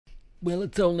Well,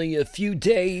 it's only a few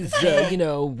days,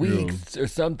 weeks or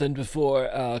something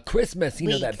before Christmas. You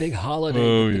know, that big holiday.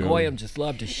 Oh, the yeah. Goyim just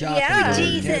love to shop Yeah, and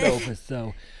Jesus. get over.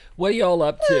 So, what are y'all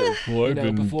up to? Well, I've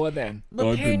been- before then.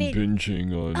 I've been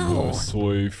binging on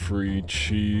soy-free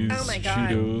cheese, Oh my God.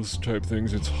 Cheetos type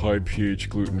things. It's high pH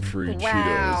gluten-free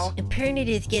Wow. Cheetos. Pernod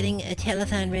is getting a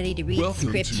telethon ready to read the Welcome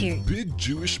script to here. Big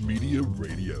Jewish Media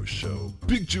Radio Show.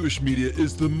 Big Jewish Media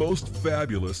is the most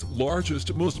fabulous,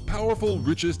 largest, most powerful,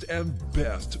 richest, and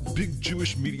best Big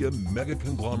Jewish Media mega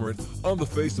conglomerate on the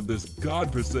face of this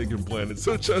godforsaken planet,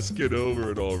 so just get over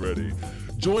it already.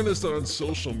 Join us on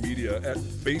social media at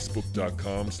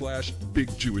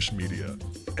facebook.com/Big Jewish Media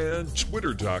and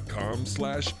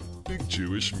twitter.com/Big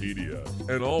Jewish Media.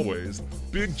 And always,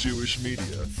 Big Jewish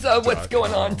Media. So, what's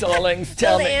going on, darlings? So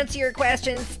Tell to me. answer your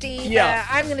question, Steve, Yeah.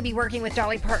 I'm going to be working with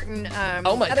Dolly Parton,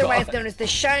 Oh my otherwise God. known as the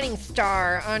Shining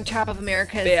Star on top of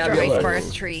America's Fabulous. strawberry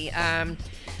tree.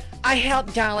 I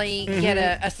helped Dolly get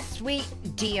a sweet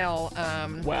deal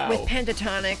Wow. with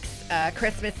Pentatonic's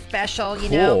Christmas special,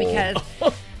 because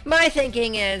my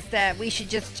thinking is that we should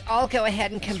just all go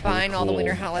ahead and combine all the cool.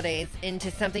 winter holidays into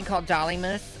something called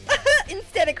Dollymas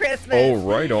instead of Christmas. Oh,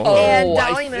 right on. And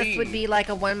I Dollymas see. would be like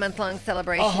a 1 month long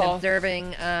celebration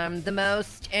observing the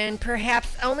most and perhaps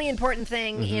only important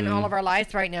thing in all of our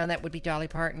lives right now. That would be Dolly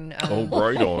Parton. Oh,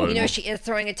 right on. You know, she is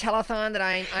throwing a telethon that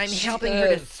I'm helping her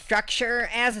to is. structure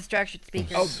as a structured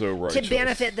speaker so to righteous.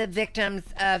 benefit the victims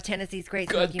of Tennessee's Great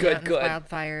Good, Smoky good, Mountains good.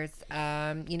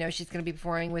 wildfires. She's going to be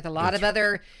performing with a lot of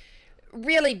other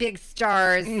really big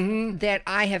stars that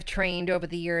I have trained over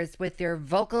the years with their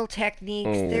vocal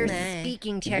techniques, their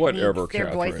speaking techniques, Whatever,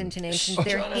 their voice Catherine. intonations,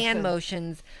 their hand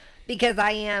motions. Because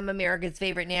I am America's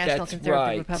favorite national That's conservative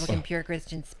right. Republican pure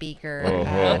Christian speaker.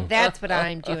 Uh-huh. That's what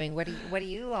I'm doing. What are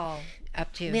you all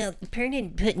up to? Well,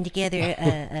 Pernod putting together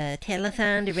a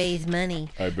telethon to raise money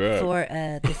I bet. for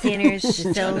the sinners,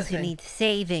 the souls who need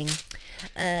saving.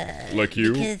 Like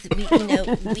you? Because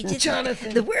we just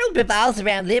Jonathan. the world revolves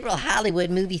around liberal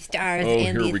Hollywood movie stars Oh,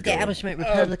 and here the we go. establishment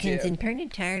Republicans, dear. and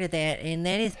Pernod tired of that, and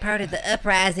that is part of the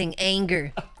uprising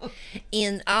anger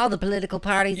in all the political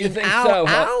parties You in think all, so,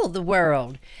 huh? all the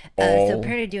world. So All-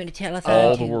 Pernod doing a telethon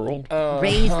All to the world?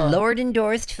 raise Lord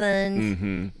endorsed funds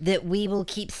Mm-hmm. that we will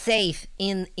keep safe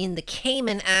in the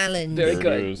Cayman Islands, Very There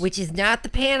good. it is. which is not the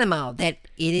Panama. That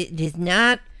it is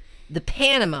not the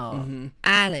Panama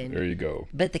Island. There you go.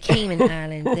 But the Cayman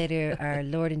Islands that our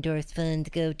Lord endorsed funds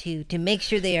go to make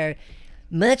sure they are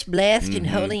much blessed and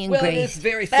holy and Well, it graced is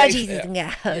very by safe Jesus there. and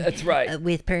God. Yeah, that's right.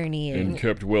 With Perny And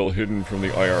kept well hidden from the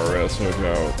IRS, no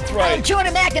doubt. That's I'm right.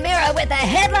 Jordan McNamara with the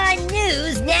headline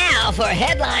news now for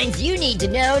headlines you need to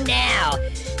know now.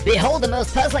 Behold the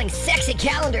most puzzling, sexy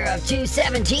calendar of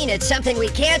 217. It's something we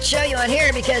can't show you on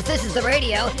here because this is the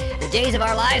radio. The Days of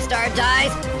Our Lives star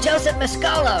dies. Joseph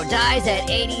Mascolo dies at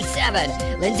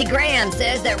 87. Lindsey Graham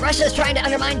says that Russia's trying to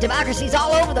undermine democracies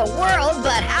all over the world,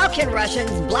 but how can Russians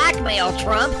blackmail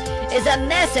Trump? Is a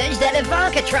message that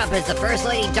Ivanka Trump, as the First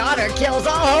Lady daughter, kills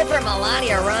all hope for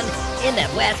Melania run in the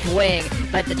West Wing.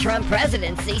 But the Trump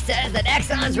presidency says that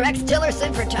Exxon's Rex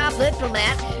Tillerson for top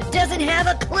diplomat doesn't have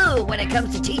a clue when it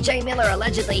comes to T.J. Miller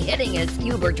allegedly hitting his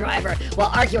Uber driver while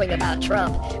arguing about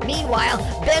Trump. Meanwhile,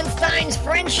 Ben Stein's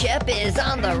friendship is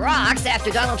on the rocks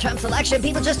after Donald Trump's election.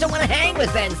 People just don't want to hang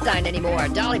with Ben Stein anymore.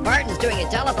 Dolly Parton's doing a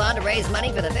telethon to raise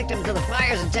money for the victims of the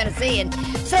fires in Tennessee, and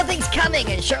something's coming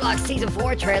in Sherlock's Season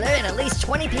 4 trailer, and at least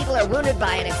 20 people are wounded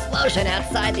by an explosion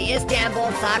outside the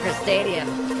Istanbul soccer stadium.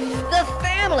 The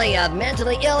family of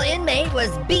mentally ill inmate was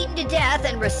beaten to death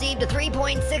and received a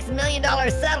 $3.6 million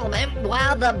settlement,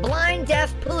 while the blind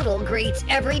deaf poodle greets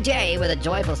every day with a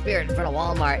joyful spirit in front of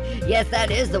Walmart. Yes, that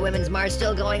is the Women's March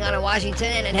still going on in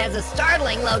Washington, and it has a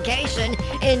startling location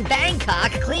in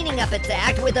Bangkok, cleaning up its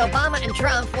act with Obama and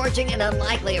Trump forging an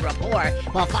unlikely rapport.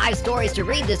 Well, 5 stories to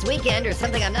read this weekend are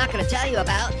something I'm not going to tell you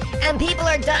about, and people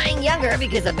are dying younger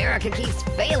because America keeps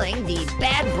failing the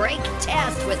bad break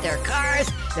test with their cars,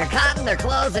 their cotton, their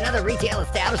clothes, and other retail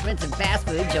establishments and fast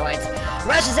food joints.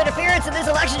 Russia's interference in this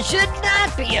election should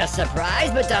not be a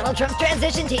surprise, but Donald Trump's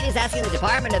transition team is asking the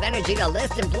Department of Energy to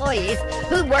list employees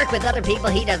who work with other people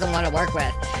he doesn't want to work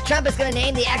with. Trump is going to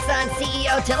name the Exxon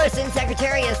CEO Tillerson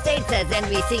Secretary of State, says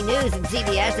NBC News and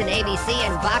CBS and ABC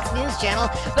and Fox News Channel,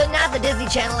 but not the Disney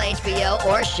Channel, HBO,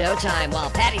 or Showtime, while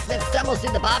Patti Smith stumbles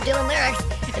through the Bob Dylan lyrics.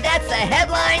 And that's the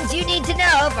headlines you need to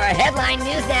know for Headline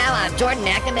News Now. I'm Jordan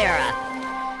McNamara.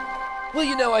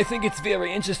 Well, I think it's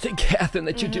very interesting, Catherine,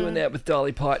 that you're doing that with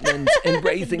Dolly Parton and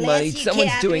raising money. you,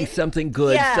 Someone's doing Catherine. something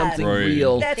good, something Right.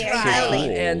 real. That's Very right.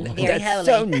 holy. And Very that's holy.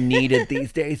 so needed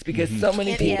these days because so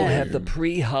many people have the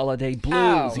pre-holiday blues.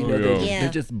 Oh. They're, Yeah. they're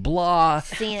just blah.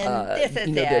 Sin. This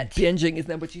is They're it. binging. Isn't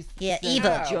that what you Yeah, said,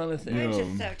 evil. Jonathan? I'm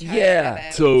just so tired Yeah. of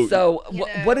it. So,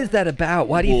 What is that about?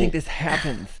 Why do you Well- think this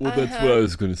happens? well, that's what I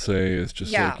was going to say. It's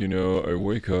just Yeah. like, I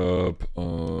wake up,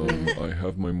 I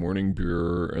have my morning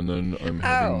beer, and then I'm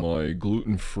having my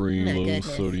gluten-free, My low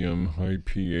goodness. sodium, high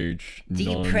pH, Do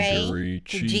you pray non-dairy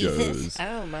to Cheetos. Jesus?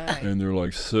 Oh my. And they're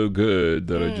like so good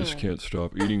that I just can't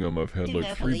stop eating them. I've had Do like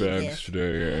not 3 believe bags this.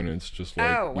 today, and it's just like,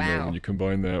 Oh, wow. when you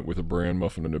combine that with a bran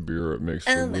muffin and a beer, it makes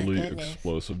Oh, for my really goodness.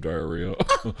 explosive diarrhea.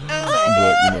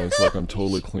 But it's like I'm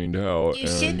totally cleaned out. You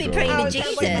should be and, praying to Oh, Jesus.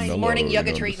 that's like mellow, morning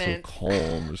yoga I'm treatment. Just so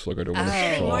calm. It's like I don't want to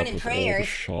Oh. shop Morning with all the prayers.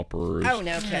 shoppers. Oh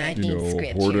no, I kidding. need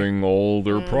scripture. Hoarding all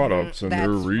their products and their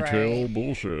that's retail right.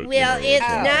 bullshit. Well, it's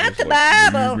not Just the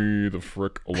like, Bible. Leave me the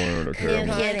frick alone, okay? No I'm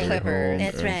gonna kidding. stay home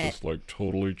That's and right. just like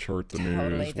totally chart the Totally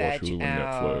news, watch veg Hulu and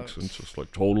out. Netflix, and just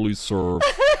like totally surf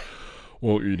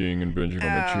while eating and binging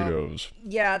on the Cheetos.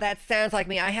 Yeah, that sounds like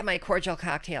me. I have my cordial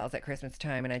cocktails at Christmas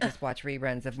time, and I just watch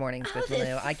reruns of Mornings with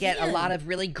Lou. I get a lot of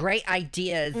really great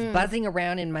ideas buzzing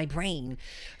around in my brain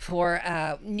for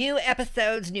new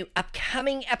episodes, new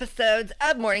upcoming episodes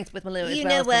of Mornings with Lou, as You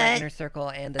well know as for my what? inner circle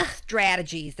and the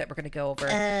strategies that we're going to go over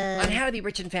on how to be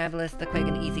rich and fabulous the quick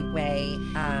and easy way,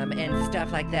 and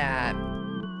stuff like that.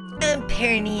 I'm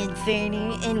Perny and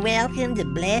Ferner, and welcome to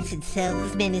Blessed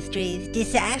Souls Ministries,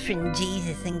 deciphering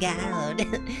Jesus and God.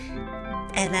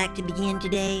 I'd like to begin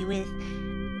today with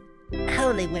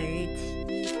holy words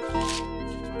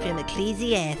from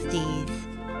Ecclesiastes.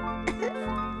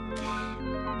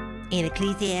 In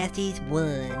Ecclesiastes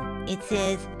 1, it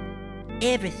says,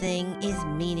 "Everything is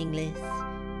meaningless."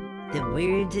 The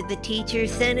words of the teacher,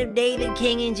 son of David,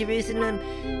 king in Jerusalem,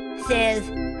 says,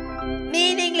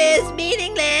 "Meaningless,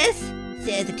 meaningless,"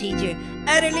 says the teacher.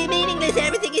 "Utterly meaningless,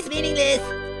 everything is meaningless.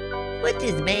 What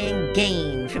does man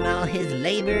gain from all his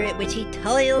labor at which he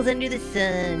toils under the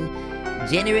sun?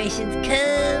 Generations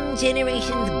come,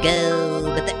 generations go,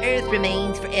 but the earth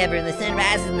remains forever, and the sun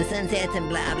rises and the sun sets, and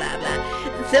blah, blah, blah."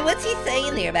 So what's he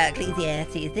saying there about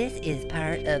Ecclesiastes? This is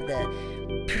part of the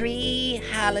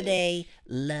pre-holiday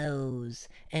lows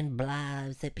and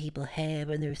blahs that people have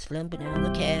when they're slumping on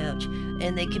the couch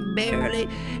and they can barely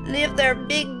lift their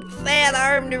big fat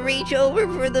arm to reach over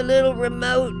for the little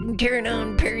remote and turn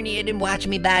on Pernian and watch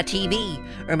me by TV,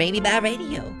 or maybe by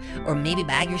radio, or maybe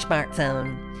by your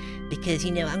smartphone. Because,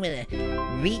 I'm going to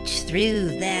reach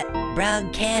through that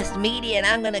broadcast media and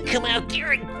I'm going to come out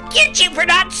there and get you for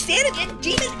not sending it.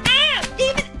 Demon out!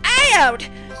 Demon out!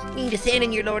 You need to send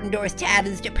in your Lord and Doris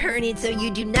tithes to Pernian so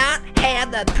you do not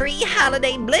have the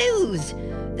pre-holiday blues.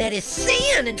 That is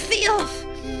sin and filth.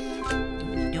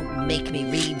 Don't make me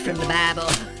read from the Bible.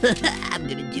 I'm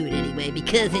going to do it anyway,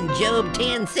 because in Job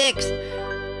 10:6,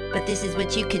 "But this is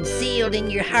what you concealed in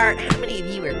your heart." How many of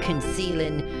you are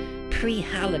concealing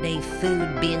pre-holiday food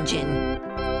binging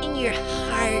in your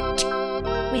heart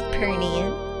with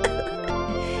Pernian?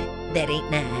 That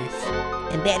ain't nice,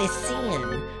 and that is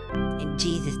sin. And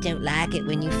Jesus don't like it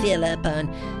when you fill up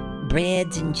on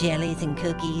breads and jellies and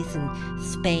cookies and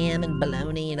Spam and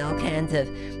bologna and all kinds of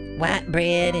white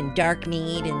bread and dark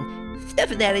meat and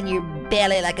stuffing that in your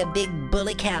belly like a big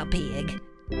bully cow pig.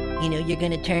 You're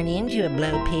gonna turn into a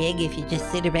blow pig if you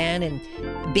just sit around and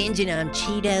binging on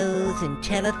Cheetos and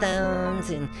telethons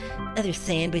and other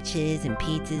sandwiches and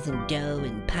pizzas and dough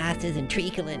and pastas and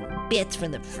treacle and bits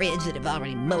from the fridge that have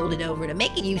already molded over to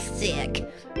making you sick.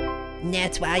 And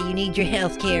that's why you need your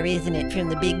health care, isn't it, from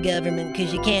the big government,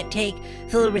 because you can't take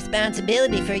full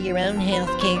responsibility for your own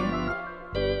health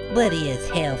care. What is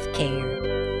health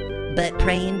care but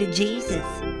praying to Jesus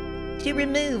to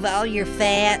remove all your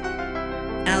fat,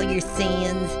 all your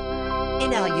sins,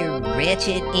 and all your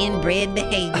wretched inbred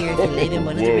behavior to live in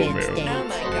one of the Whoa, red man. states. Oh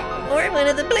my God. Or one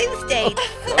of the blue states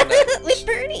with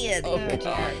Pernian. Oh,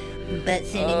 God. But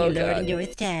send in Oh, your Lord God. and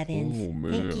Doris tithes. Oh,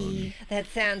 man. Thank you. That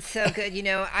sounds so good.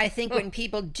 I think when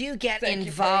people do get Thank you,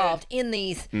 involved in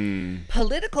these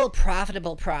political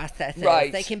profitable processes,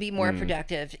 Right. they can be more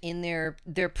productive in their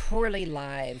poorly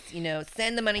lives.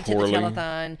 Send the money Poorly. to the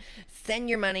telethon. Send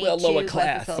your money Well, to lower Blessed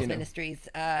class, Souls you know. Ministries.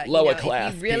 Lower If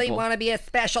class you really people. want to be a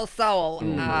special soul, there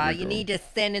we you go. need to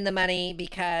send in the money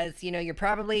because, you're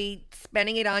probably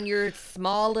spending it on your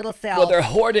small little self. Well, they're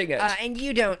hoarding it. And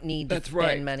you don't need to That's spend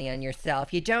right. money on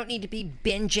yourself. You don't need to be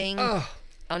binging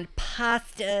on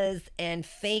pastas and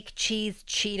fake cheese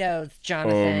Cheetos,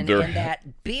 Jonathan, and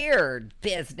that beer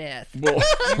business. Well,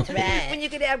 That's right. When you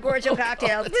could have cordial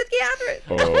cocktails with Catherine.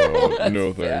 Oh,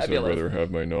 no thanks. fabulous. I'd rather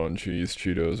have my non-cheese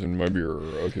Cheetos and my beer.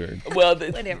 Okay. Well,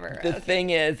 Whatever. The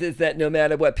thing is that no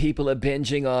matter what people are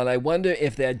binging on, I wonder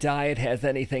if their diet has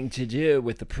anything to do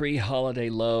with the pre-holiday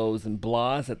lows and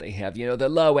blahs that they have. You know, the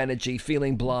low energy,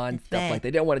 feeling blah and stuff like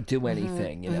they don't want to do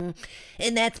anything, you know.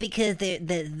 And that's because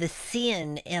the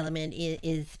sin element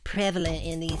is prevalent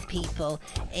in these people.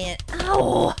 And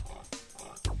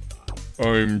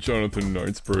I'm Jonathan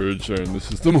Knightsbridge, and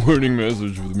this is the morning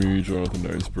message with me, Jonathan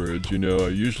Knightsbridge. You know, I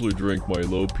usually drink my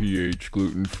low pH,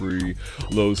 gluten-free,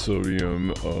 low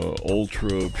sodium,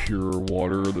 ultra pure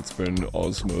water that's been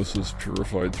osmosis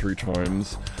purified 3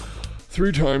 times.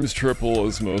 3 times triple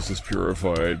osmosis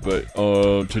purified, but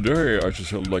today I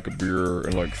just had like a beer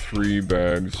and like 3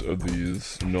 bags of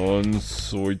these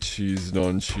non-soy cheese,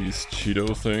 non-cheese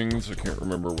Cheeto things. I can't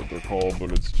remember what they're called,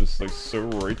 but it's just like so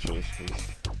righteous.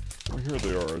 Well, here they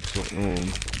are.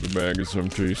 The bag is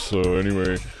empty. So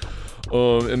anyway,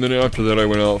 and then after that I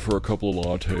went out for a couple of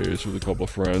lattes with a couple of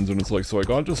friends, and it's like, so I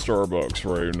got to Starbucks,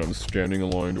 right, and I'm standing in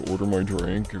line to order my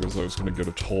drink because I was going to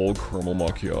get a tall caramel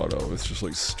macchiato. It's just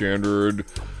like standard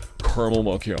caramel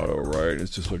macchiato, right?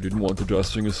 It's just I didn't want the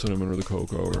dusting of cinnamon or the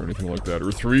cocoa or anything like that, or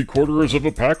 3/4 of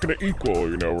a packet of equal,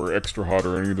 you know, or extra hot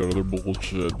or any of that other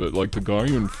bullshit. But like the guy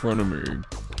in front of me,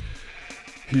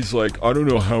 he's like, I don't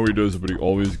know how he does it, but he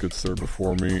always gets there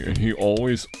before me, and he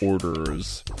always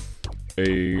orders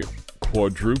a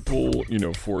quadruple,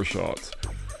 4 shots.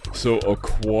 So a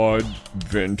quad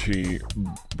venti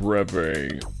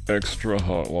breve extra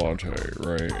hot latte,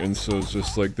 right? And so it's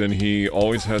just like, then he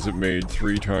always has it made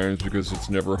 3 times because it's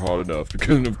never hot enough.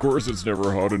 Because of course it's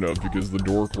never hot enough because the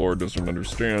dork lord doesn't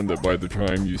understand that by the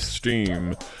time you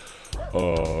steam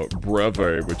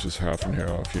breve, which is half and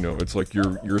half, it's like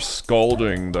you're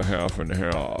scalding the half and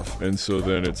half, and so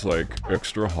then it's like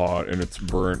extra hot and it's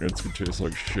burnt, it tastes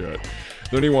like shit.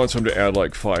 Then he wants him to add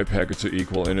like 5 packets of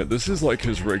equal in it. This is like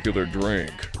his regular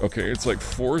drink, okay? It's like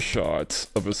 4 shots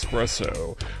of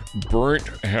espresso, burnt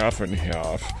half and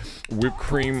half, whipped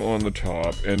cream on the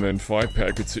top, and then 5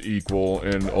 packets of equal,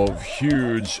 and a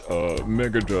huge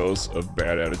mega dose of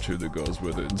bad attitude that goes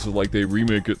with it. And so like they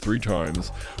remake it 3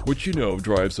 times, which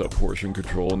drives up portion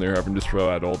control, and they're having to throw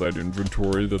out all that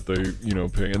inventory that they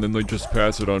pay, and then they just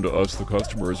pass it on to us, the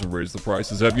customers, and raise the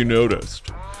prices. Had you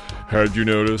noticed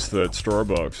that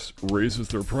Starbucks raises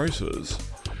their prices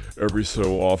every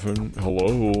so often?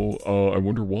 Hello, I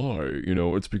wonder why.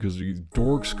 It's because these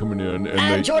dorks coming in and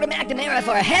I'm Jordan McNamara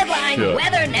for Headline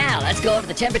Weather Now. Let's go over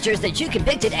the temperatures that you can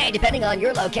pick today depending on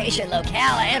your location,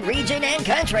 locale, and region and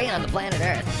country on the planet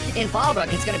Earth. In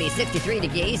Fallbrook, it's going to be 63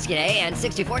 degrees today and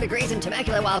 64 degrees in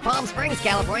Temecula, while Palm Springs,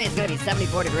 California, is going to be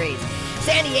 74 degrees.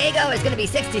 San Diego is going to be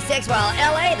 66, while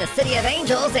LA, the city of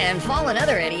angels and fallen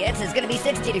other idiots, is going to be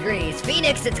 60 degrees.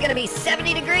 Phoenix, it's going to be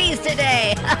 70 degrees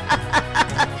today.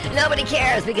 Nobody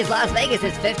cares because Las Vegas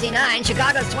is 59,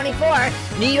 Chicago's 24,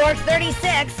 New York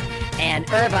 36, and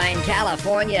Irvine,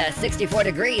 California, 64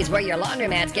 degrees, where your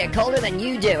laundromats get colder than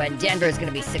you do, and Denver's going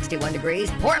to be 61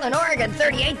 degrees. Portland, Oregon,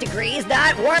 38 degrees.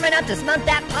 Not warm enough to smoke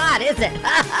that pot, is it?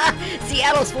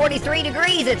 Seattle's 43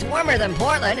 degrees. It's warmer than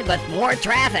Portland, but more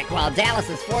traffic, while Dallas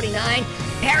is 49.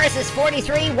 Paris is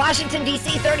 43, Washington,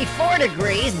 D.C., 34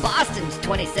 degrees, Boston's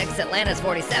 26, Atlanta's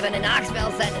 47, and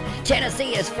Knoxville,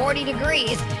 Tennessee is 40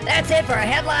 degrees. That's it for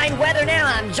Headline Weather Now.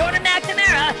 I'm Jordan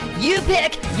McNamara. You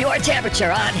pick your temperature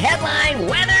on Headline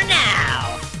Weather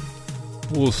Now.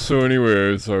 Well, so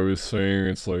anyways, I was saying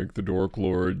it's like the dork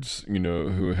lords,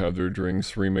 who have their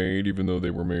drinks remade, even though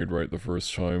they were made right the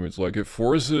first time. It's like it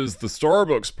forces the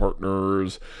Starbucks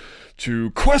partners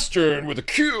to question with a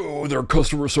Q their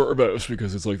customer service,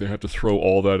 because it's like they have to throw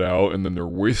all that out, and then they're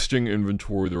wasting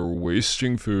inventory, they're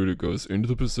wasting food. It goes into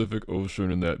the Pacific Ocean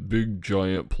in that big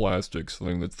giant plastics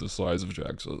thing that's the size of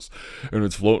Texas, and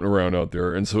it's floating around out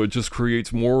there, and so it just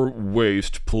creates more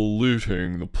waste,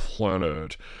 polluting the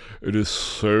planet. It is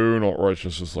so not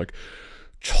righteous. It's like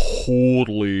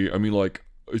totally,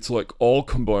 it's like all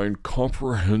combined,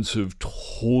 comprehensive,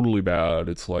 totally bad.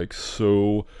 It's like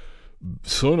so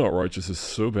not righteous, is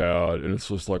so bad, and it's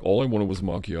just like all I wanted was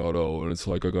macchiato, and it's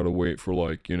like I gotta wait for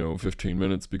 15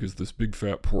 minutes because this big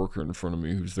fat porker in front of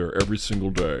me who's there every single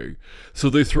day.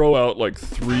 So they throw out like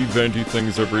 3 venti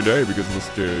things every day because of this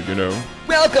dude,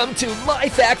 Welcome to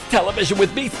LifeX Television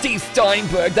with me, Steve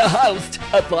Steinberg, the host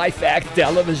of LifeX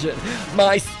Television.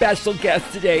 My special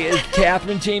guest today is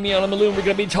Catherine Jamie on a Malone. We're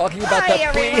going to be talking about the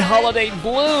pre-holiday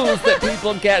blues that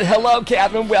people get. Hello,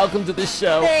 Catherine. Welcome to the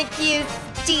show. thank you,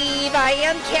 Steve. I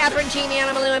am Catherine G.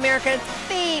 Manimalou, America's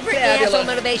favorite national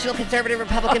motivational conservative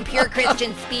Republican pure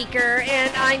Christian speaker,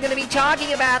 and I'm going to be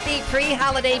talking about the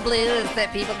pre-holiday blues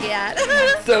that people get.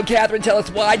 So, Catherine, tell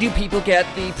us, why do people get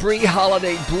the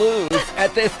pre-holiday blues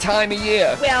at this time of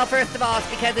year? Well, first of all, it's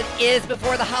because it is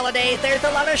before the holidays. There's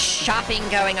a lot of shopping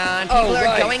going on. People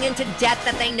are going into debt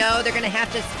that they know they're going to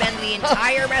have to spend the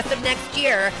entire rest of next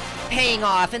year paying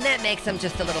off, and that makes them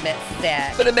just a little bit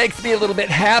sad. But it makes me a little bit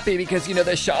happy because, you know,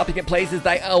 they're shopping at places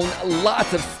I own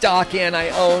lots of stock in. I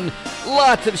own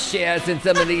lots of shares in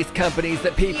some of these companies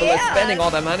that people are spending all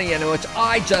their money in, which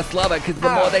I just love it because the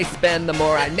more they spend, the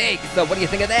more I make. So what do you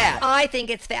think of that? I think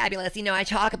it's fabulous. You know, I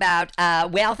talk about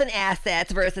wealth and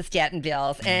assets versus debt and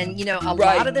bills. And, you know, a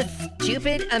lot of the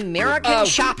stupid American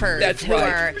shoppers who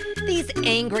are these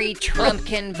angry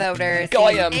Trumpkin voters,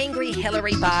 these angry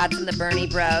Hillary bots and the Bernie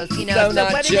bros. You know, so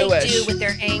what do they do with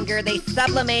their anger? They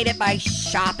sublimate it by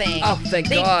shopping. Oh, thank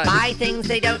God. They buy things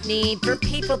they don't need for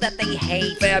people that they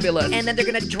hate. Fabulous. And then they're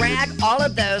going to drag all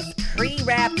of those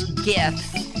pre-wrapped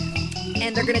gifts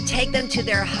and they're going to take them to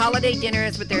their holiday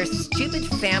dinners with their stupid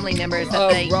family members that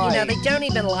they, you know, they don't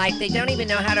even like. They don't even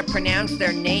know how to pronounce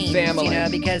their names, you know,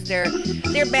 because they're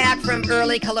back from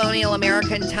early colonial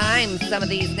American times. Some of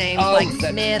these names like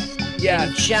Smith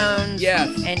and Jones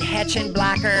and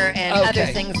Hetchenblacker and other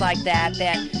things like that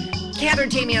Catherine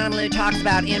T. Manimalou talks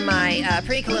about in my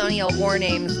pre-colonial war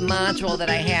names module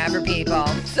that I have for people.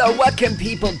 So what can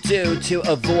people do to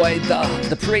avoid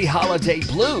the pre-holiday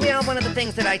blues? Well, one of the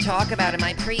things that I talk about in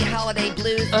my pre-holiday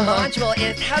blues module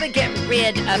is how to get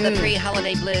rid of the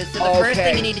pre-holiday blues. So the first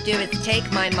thing you need to do is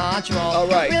take my module,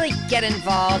 really get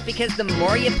involved, because the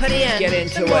more you put in,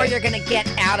 the more you're going to get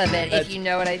out of it, if you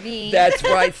know what I mean. That's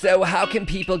right. So how can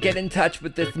people get in touch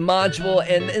with this module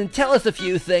and tell us a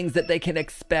few things that they can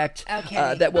expect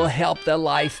that will help their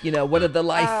life? You know, what are the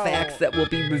life facts that will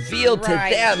be revealed to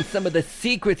them? Some of the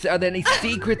secrets. Are there any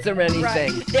secrets or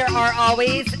anything? There are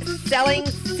always selling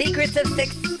secrets of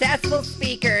successful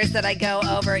speakers that I go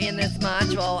over in this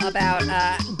module about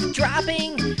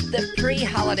dropping the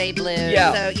pre-holiday blues.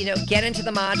 So, you know, get into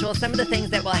the module. Some of the things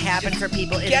that will happen for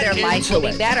people is their life will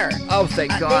be better. Oh,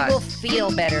 thank God. They will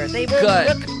feel better. They will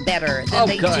look better than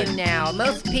they do now.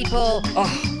 Most people,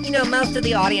 you know, most of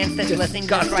the audience that's listening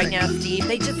to us right now, Steve,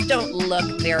 they just don't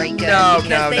look very good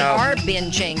because they are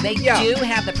binging. They do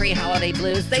have the pre-holiday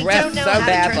blues. They don't know how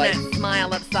to turn that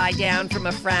smile upside down from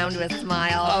a frown to a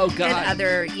smile. And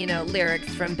other, you know,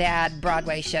 lyrics from bad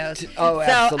Broadway shows.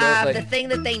 Absolutely. The thing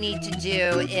that they need to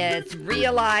do is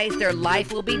realize their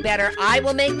life will be better. I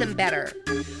will make them better.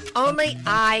 Only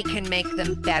I can make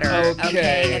them better.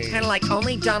 Okay? It's kind of like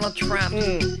only Donald Trump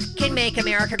can make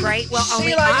America great. Well,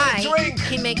 only I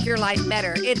can make your life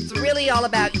better. It's really all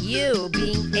about you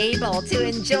being able to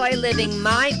enjoy living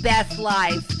my best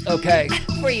life.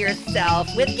 For yourself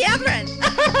with Catherine.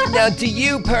 Now, do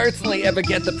you personally ever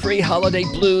get the pre-holiday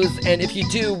blues? And if you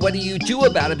do, what do you do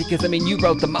about it? Because, I mean, you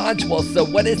wrote the module, so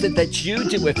what is it that you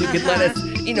do? If you could let us,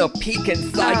 you know, peek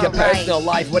inside your personal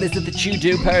life, what is it that you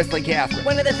do personally, Catherine?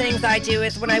 One of the things I do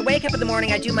is when I wake up in the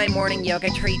morning, I do my morning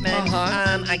yoga treatment.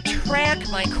 I track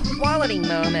my quality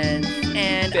moments,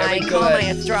 and I call my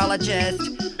astrologist,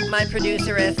 my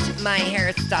producerist, my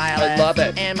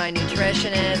hairstylist, and my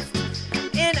nutritionist,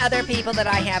 and other people that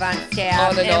I have on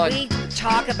staff. We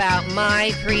talk about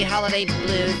my pre-holiday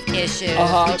blues issues.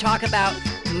 We talk about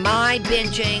my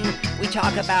binging. We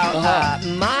talk about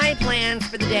my plans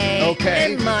for the day,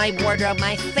 and my wardrobe,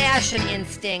 my fashion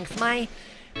instincts, my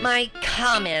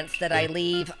comments that I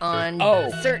leave on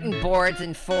certain boards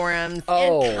and forums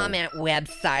and comment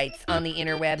websites on the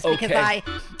interwebs, because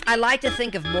I like to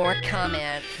think of more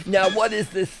comments. Now, what is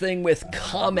this thing with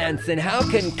comments, and how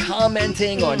can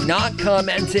commenting or not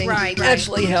commenting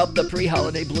actually help the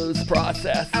pre-holiday blues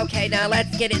process? Okay, now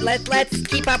let's get it. Let's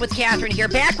keep up with Catherine here.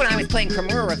 Back when I was playing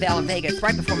Cremora Revel in Vegas,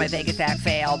 right before my Vegas act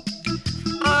failed,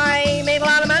 I made a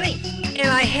lot of money, and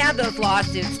I had those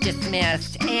lawsuits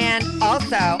dismissed. And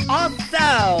also,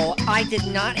 I did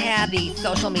not have the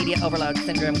social media overload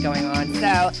syndrome going on.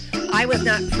 So I was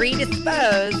not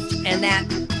predisposed, and that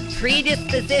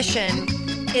predisposition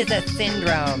is a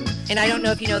syndrome. And I don't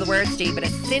know if you know the word, Steve, but a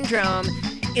syndrome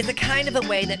is a kind of a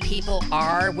way that people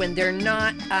are when they're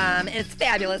not as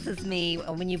fabulous as me,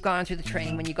 when you've gone through the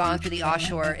training, when you've gone through the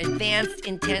offshore advanced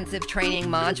intensive training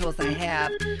modules I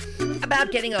have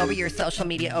about getting over your social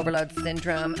media overload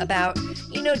syndrome, about,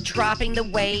 you know, dropping the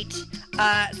weight,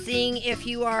 seeing if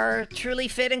you are truly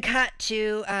fit and cut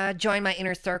to join my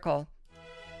inner circle.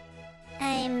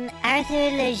 I'm Arthur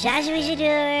Le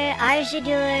Jajoujador,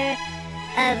 Arjador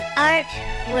of Art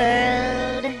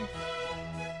World.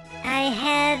 I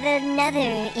have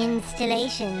another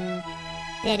installation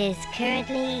that is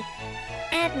currently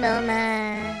at MoMA,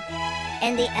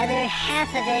 and the other half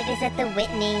of it is at the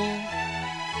Whitney,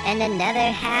 and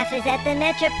another half is at the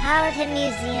Metropolitan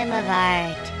Museum of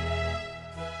Art.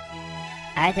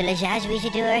 Arthur Lajage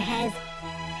Wichador has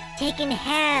taken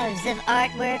halves of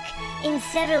artwork in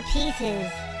several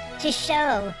pieces to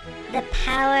show the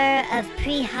power of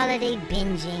pre-holiday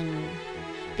binging.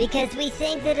 Because we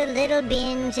think that a little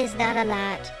binge is not a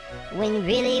lot, when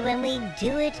really when we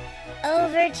do it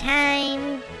over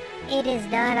time, it is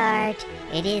not art,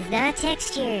 it is not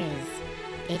textures,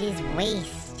 it is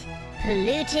waste,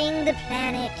 polluting the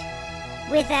planet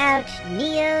without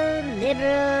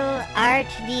neoliberal art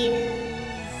views.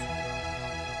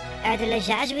 Arthur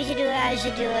Lajage Wichador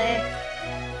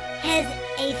has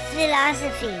a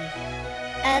philosophy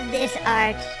of this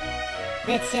art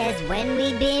that says when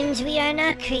we binge, we are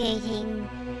not creating.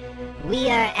 We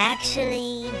are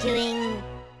actually doing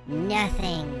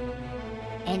nothing.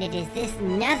 And it is this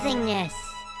nothingness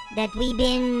that we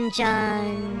binge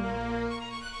on.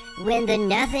 When the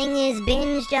nothing is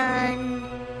binged on,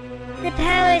 the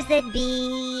powers that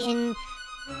be in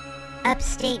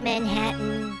upstate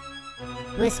Manhattan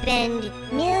will spend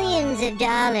millions of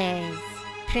dollars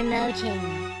promoting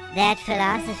that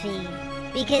philosophy,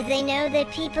 because they know that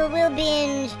people will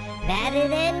binge rather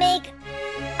than make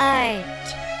art.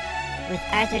 With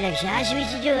Arthur Lajage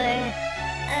Wichador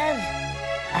of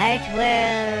Art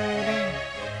World.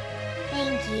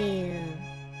 Thank you.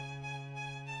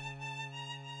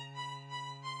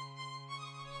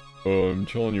 I'm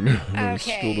telling you, man, I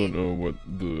Okay. still don't know what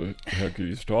the heck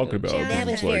he's talking about. That because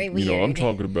was it's very like, I'm weird.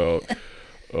 talking about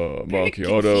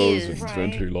macchiatos and confused.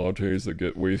 venti lattes that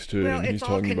get wasted, Well, and he's it's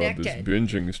all talking about this connected.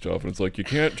 binging stuff, and it's like you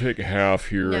can't take half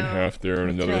here and No. half there and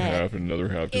another right. half and another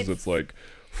half, because it's like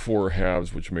 4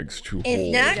 halves, which makes 2 It's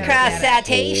wholes. not and cross a whole.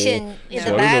 citation in So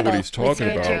the I don't know Bible. what he's talking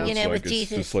with about. scripture, It's with like, it's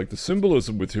Jesus. just like the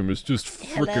symbolism with him is just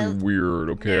freaking weird,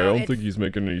 okay? No, I don't it's- think he's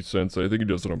making any sense. I think he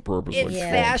does it on purpose. It's like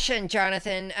Trump. fashion,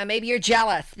 Jonathan. Maybe you're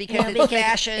jealous because No, it's because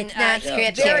fashion. it's not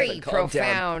scripture. Very Calm down.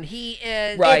 profound. He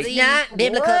is Right. the It's not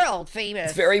biblical. world famous.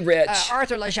 It's very rich.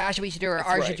 Arthur Lajage Wichador,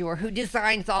 right. Arjador, who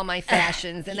designs all my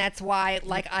fashions, and that's why,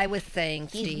 like I was saying,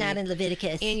 He's Steve, not in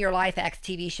Leviticus. in your Life X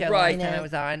TV show Right. last time I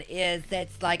was on, is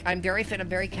that's like I'm very fit, I'm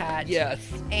very cut. Yes.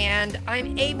 And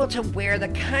I'm able to wear the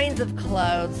kinds of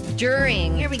clothes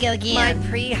during Here we go my again.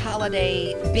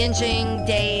 pre-holiday binging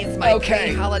days, my Okay.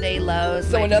 pre-holiday lows,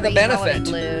 So my another pre-holiday benefit.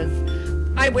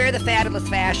 blues. I wear the fabulous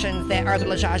fashions that Arthur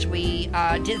Lajage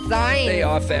designed They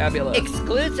are fabulous.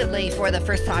 exclusively for the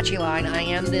Versace line. I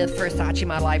am the Versace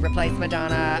model. I replaced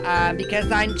Madonna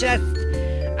because I'm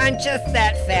just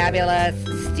that fabulous,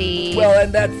 Steve. Well,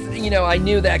 and that's, I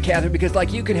knew that, Catherine, because,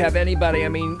 like, you could have anybody. I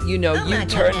mean, you my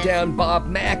turned goodness. down Bob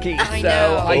Mackey, I so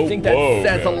know. I Oh, think that whoa,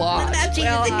 says a man. lot. What about Jesus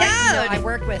Well, and I God?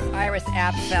 work with Iris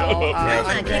Apfel. my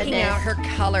I'm picking goodness. out her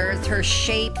colors, her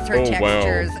shapes, her Oh, wow.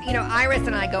 textures. Iris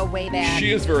and I go way back.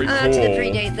 She is very To the cool.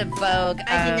 pre-days of Vogue.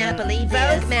 I did not believe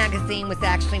Vogue this. magazine was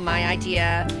actually my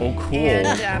idea. Oh, cool.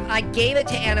 And I gave it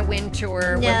to Anna Wintour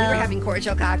when we No. were having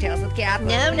cordial cocktails with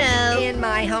Catherine. No. In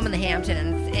my home in the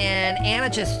Hamptons. And Anna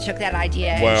just took that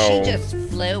idea Wow. and she just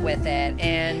flew with it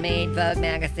and made Vogue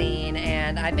magazine.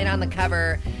 And I've been on the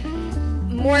cover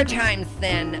more times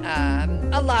than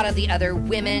a lot of the other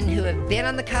women who have been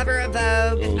on the cover of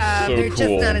Vogue. Oh, so they're just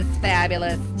cool. not as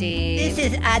fabulous, Steve. This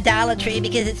is idolatry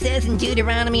because it says in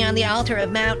Deuteronomy on the altar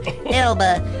of Mount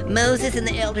Elba, Moses and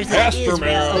the elders of Pastor Israel.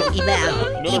 man.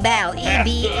 Oh, Ebal,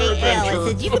 E-B-A-L.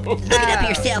 It says you can look it up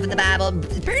yourself in the Bible.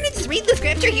 Perna, just read the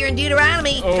scripture here in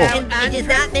Deuteronomy. Oh. And it does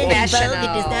not mention Vogue. It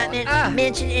does not Professional.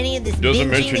 mention any of this Doesn't binging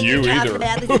mention that you're you talking either.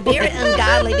 about. This is very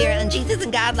ungodly, very unJesus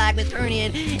and godlike with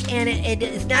Perna, and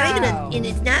it's not even and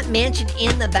it's not mentioned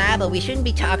in the Bible. We shouldn't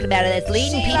be talking about it. It's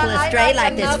leading people Sheila, I astray like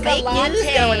like the this mocha fake news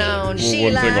latte. going on. Well, one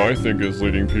Sheila. thing I think is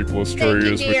leading people astray Thank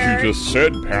you, is what dear. you just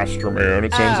said, Pastor Man.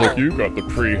 It sounds Oh. like you got the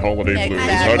pre-holiday blues.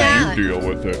 Exactly. How do you deal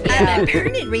with it?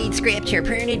 Pernod read scripture.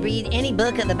 Pernod read any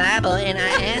book of the Bible, and I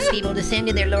ask people to send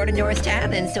in their Lord endorsed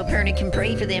tithing so Pernod can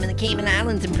pray for them in the Cayman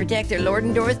Islands and protect their Lord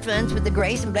endorsed funds with the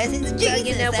grace and blessings of Jesus.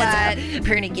 you know That's how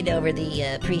Pernod get over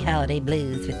the pre-holiday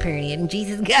blues with Pernod and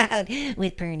Jesus God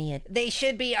with Pernod. They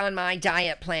should be on my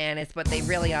diet plan, is what they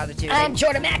really ought to do. I'm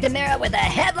Jordan McNamara with the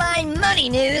headline money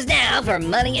news now for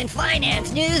Money and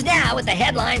Finance News Now with the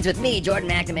headlines with me, Jordan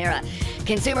McNamara.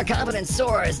 Consumer confidence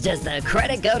soars. Does the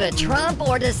credit go to Trump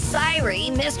or does Syrie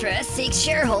Mistress seek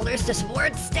shareholders to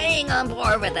support staying on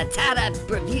board with the Tata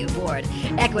Review Board?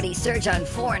 Equities surge on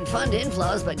foreign fund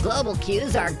inflows, but global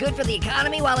cues are good for the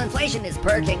economy while inflation is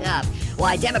perking up.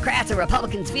 Why Democrats and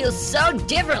Republicans feel so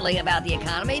differently about the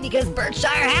economy because Berkshire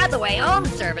Hathaway Home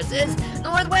Services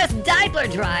Northwest Diaper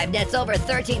Drive nets over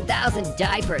 13,000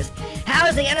 diapers. How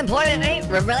is the unemployment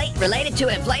rate related to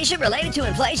inflation? Related to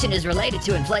inflation is related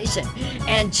to inflation.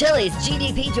 And Chile's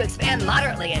GDP to expand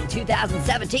moderately in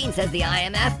 2017, says the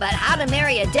IMF. But how to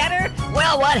marry a debtor?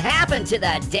 Well, what happened to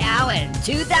the Dow in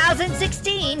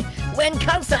 2016 when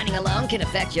co-signing a loan can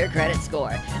affect your credit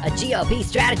score? A GOP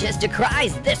strategist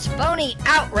decries this phony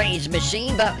outrage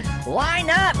machine, but why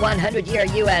not 100-year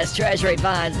U.S. Treasury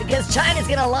bonds? Because China's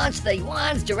going to launch the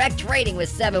yuan's direct trading with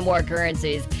 7 more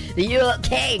currencies. The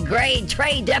UK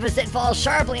trade deficit falls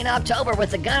sharply in October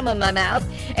with the gum in my mouth,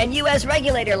 and U.S.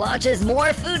 regulator launches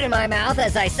more food in my mouth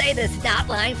as I say this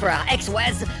outline for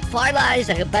ex-West Farlage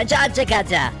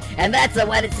Bajajakaja. And that's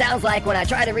what it sounds like when I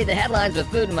try to read the headlines with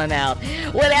food in my mouth.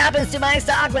 What happens to my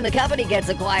stock when the company gets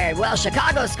acquired? Well,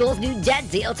 Chicago School's new debt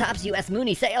deal tops U.S.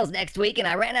 Mooney sales next week, and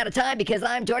I ran out of time because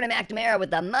I'm Jordan McNamara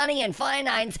with the Money and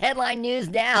Finance headline news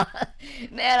now.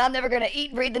 Man, I'm never going to eat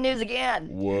and read the news again.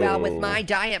 Whoa. Well, with my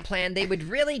diet plan, they would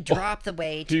really drop the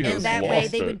weight, he and has that way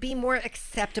lost they it. would be more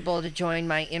acceptable to join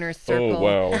my inner circle.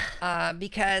 Oh, wow.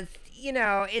 Because,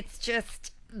 it's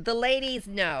just... The ladies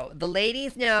know. The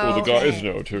ladies know. Well, the guys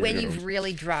know, too. When you know. you've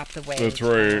really dropped the weight. That's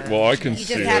right. Well, I can You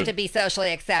see just have it. to be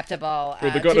socially acceptable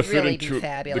Well, they gotta to fit really into be they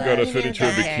fabulous. gotta fit into a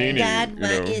God- bikini. God you know.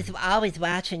 is always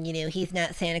watching, he's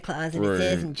not Santa Claus, and Right. it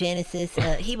says in Genesis,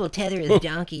 he will tether his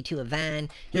donkey to a vine,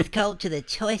 his coat to the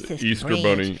choicest Easter branch.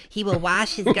 bunny. He will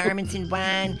wash his garments in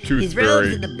wine, Tooth his robes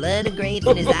fairy. in the blood of grapes,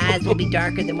 and his eyes will be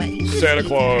darker than what. Santa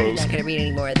Claus. I'm not going to read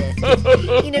any more of this.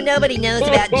 Nobody knows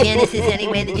about Genesis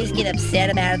anyway. They just get upset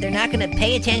about it. They're not going to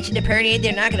pay attention to Perniad.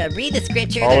 They're not going to read the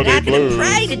scripture. Holiday They're not going blues. to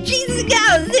pray to Jesus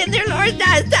God and their Lord's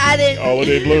not tithing.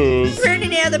 Holiday blues.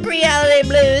 Burning down the pre-holiday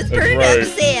blues. That's Burning right.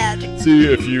 upset. See,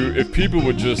 if people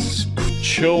would just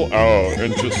chill out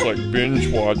and just like binge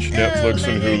watch Netflix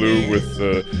and Hulu with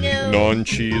the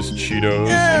non-cheese Cheetos and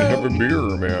have a beer,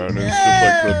 man. It's just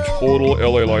like the total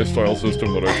LA lifestyle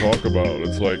system that I talk about.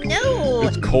 It's like No.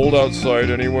 it's cold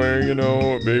outside anyway,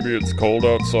 Maybe it's cold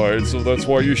outside, so that's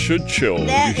why you should chill.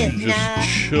 That you is should just not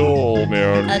chill,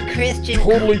 man. A Christian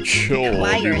Totally chill.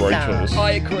 choir Be righteous.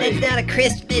 I agree. It's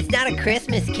not a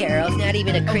Christmas carol. It's not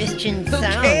even a Christian song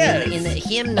cares? in the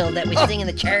hymnal that we sing in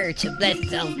the church of Blessed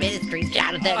Souls Ministry,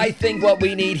 Jonathan. I think what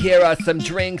we need here are some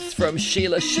drinks from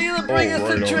Sheila. Sheila, bring us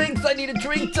right some on. drinks. I need a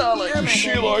drink, darling.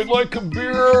 Sheila, I'd like a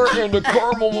beer and a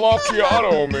caramel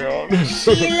macchiato, man.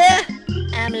 Sheila,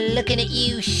 I'm looking at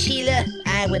you, Sheila.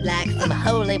 I would like some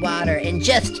holy water, and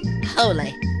just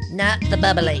holy, not the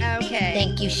bubbly. Okay.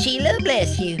 Thank you, Sheila.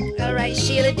 Bless you. All right,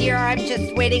 Sheila, dear, I'm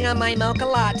just waiting on my mocha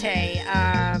latte.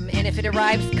 And if it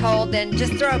arrives cold, then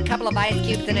just throw a couple of ice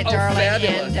cubes in it, Oh, darling.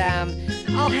 fabulous.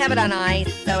 And I'll have it on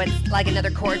ice, so it's like another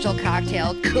cordial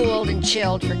cocktail, cooled and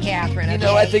chilled for Catherine.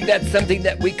 Okay? I think that's something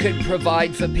that we could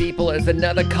provide for people as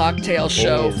another cocktail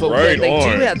show Oh, for right when they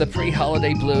on. do have the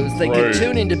pre-holiday blues. They Right. can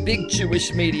tune into Big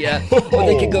Jewish Media, or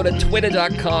they can go to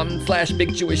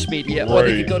twitter.com/Big Jewish Media, or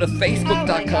they Right. can go to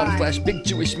facebook.com/Big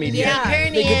Jewish Media. Yeah.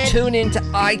 They can tune into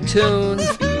iTunes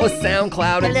or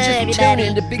SoundCloud and Hello, just everybody.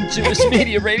 tune into Big Jewish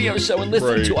Media Radio Show and listen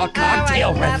Right. to our cocktail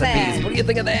I love recipes. it. What do you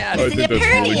think of that? I think that's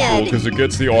really cool because it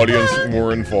gets the audience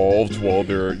more involved while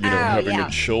they're, having yeah.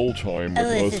 a chill time with Oh,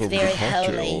 this less is of the very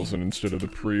cocktails holy. and instead of the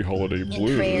pre-holiday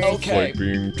blues. prayers. It's Okay. like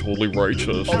being totally righteous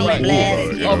and right. cool Blessed.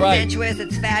 about it, you All know? right. Sensuous,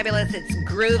 it's fabulous, it's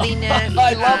grooviness.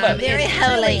 I love it. Very it's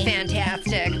holy. really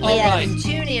fantastic. All Yes, right.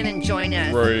 Tune in and join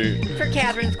us. Right. For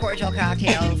Catherine's cordial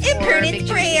cocktails. And or Pernod's Big Jewish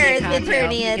prayers Media with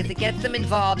cocktails, Pernod. Because it gets them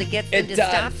involved. It gets them It to does.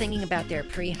 stop thinking about their They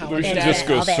pre-holiday. should And just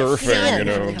go all that surfing, sin you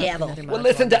know. of the devil. Well,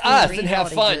 listen to us and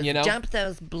have fun, you know? Dump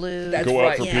those blues. That's Go out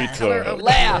right. for Yeah. pizza. Color over the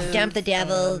Laugh. blues, Dump the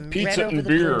devil. Pizza red over and the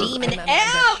beer. blues. Demon I'm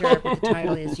not sure what the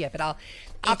title is yet, but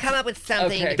I'll come up with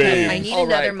something Okay. because Babes. I need All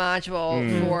another right.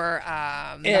 module for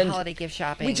the And holiday gift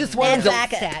shopping. we just wanted That's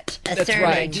to- like set. a That's sermon.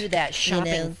 right. I do that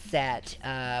shopping know. set with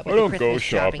I the don't Christmas go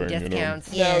shopping, you know. discounts.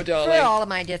 Yeah. No, darling. For all of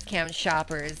my discount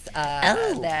shoppers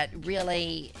Oh. that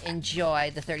really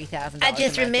enjoy the $30,000. I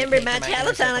just remembered my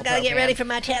telethon. I gotta get ready for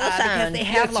my because telethon. they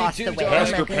have Yes, you lost do, the weight. darling.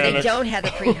 Pastor They Panic. don't have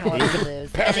the pre-holiday blues.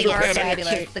 And Pastor they are Panic.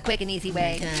 fabulous. The quick and easy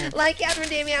way. God. Like Catherine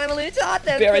Damiano Malou taught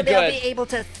them. Very so they'll good. be able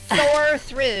to soar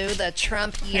through the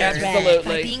Trump years.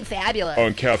 Absolutely. By being fabulous.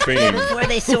 On caffeine. Before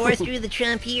they soar through the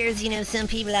Trump years, some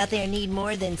people out there need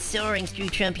more than soaring through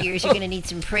Trump years. You're going to need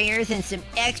some prayers and some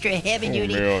extra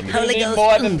heavy-duty man. Holy You need Ghost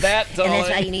more than oomph. that, And that's why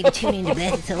darling. you need to tune into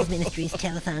Blessed Souls Ministries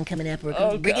telethon coming up. We're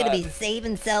going to be God.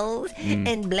 saving souls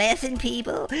and blessing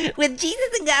people with Jesus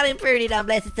and God Inferred on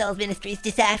Blessed Souls Ministries,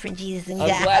 deciphering Jesus and I'm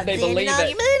God. glad they Sending believe all it.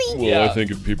 your money. Well, I Yeah.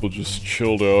 think if people just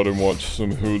chilled out and watched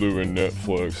some Hulu and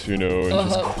Netflix, you know, and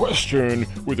just question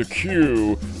with a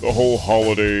Q the whole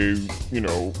holiday, you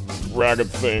know, ragged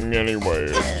thing anyway.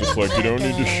 It's just like you don't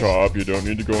need to shop, you don't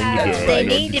need to go into debt. They you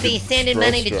don't need to be sending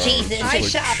money to stressed out. Jesus. It's I like,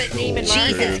 shop at Neiman chill,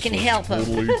 Marcus. Jesus it's can like help 'em.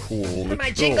 Totally cool. For my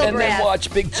Let's jingle go. And then breath.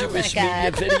 watch Big Jewish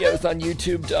Media God. videos on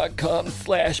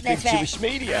youtube.com/Big That's right. Jewish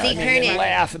Media. See, And Perny. then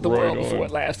laugh at the Right world on. before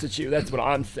it laughs at you. That's what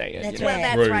I'm saying. That's you know? Well,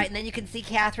 that's Right. right. And then you can see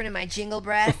Catherine in my jingle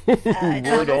breath.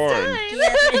 Right on.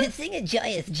 Yeah, sing a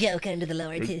joyous joke under the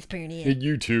Lord, says Perny. At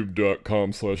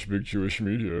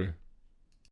youtube.com/BigJewishMedia.